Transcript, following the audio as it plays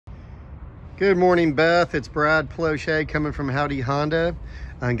Good morning, Beth. It's Brad Plauché coming from Howdy Honda.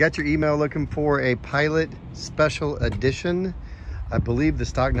 I got your email looking for a Pilot Special Edition. I believe the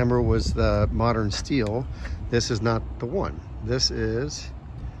stock number was the Modern Steel. This is not the one. This is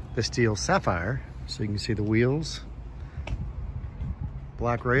the Steel Sapphire. So you can see the wheels,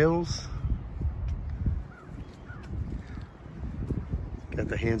 black rails, got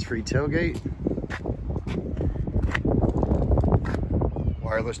the hands-free tailgate,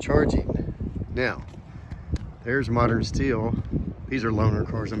 wireless charging. Now, there's Modern Steel. These are loaner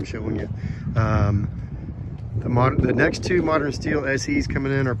cars I'm showing you. The next two Modern Steel SEs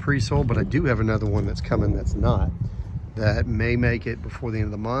coming in are pre-sold, but I do have another one that's coming that's not. That may make it before the end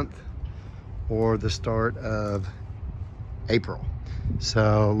of the month or the start of April.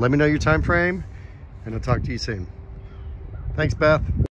 So let me know your time frame and I'll talk to you soon. Thanks, Beth.